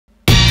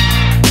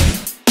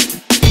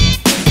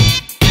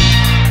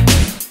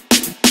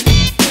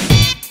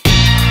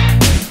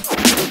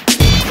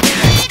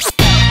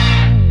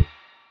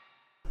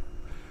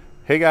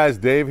Hey guys,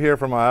 Dave here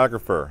from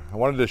iOgrapher. I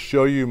wanted to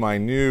show you my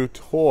new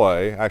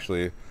toy.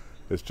 Actually,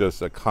 it's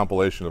just a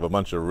compilation of a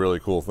bunch of really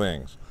cool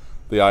things.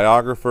 The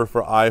iOgrapher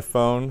for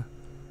iPhone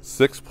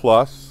 6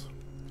 Plus,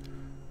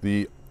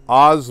 the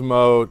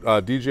Osmo,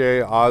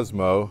 DJI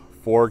Osmo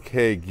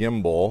 4K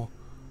gimbal.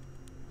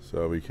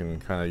 So we can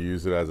kind of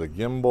use it as a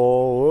gimbal.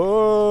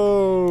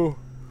 Whoa!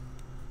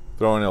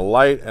 Throwing a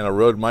light and a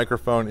Rode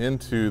microphone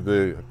into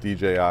the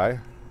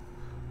DJI.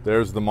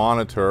 There's the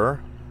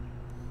monitor.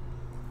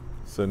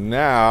 So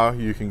now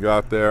you can go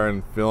out there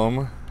and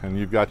film, and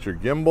you've got your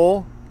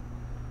gimbal,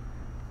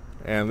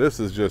 and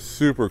this is just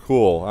super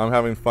cool. I'm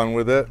having fun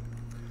with it.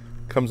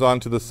 Comes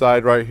onto the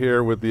side right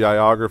here with the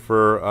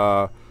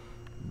iOgrapher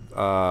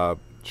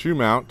shoe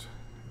mount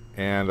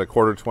and a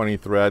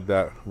 1/4-20 thread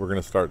that we're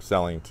going to start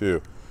selling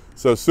too.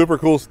 So super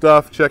cool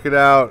stuff. Check it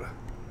out.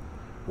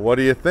 What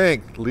do you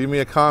think? Leave me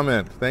a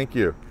comment. Thank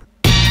you.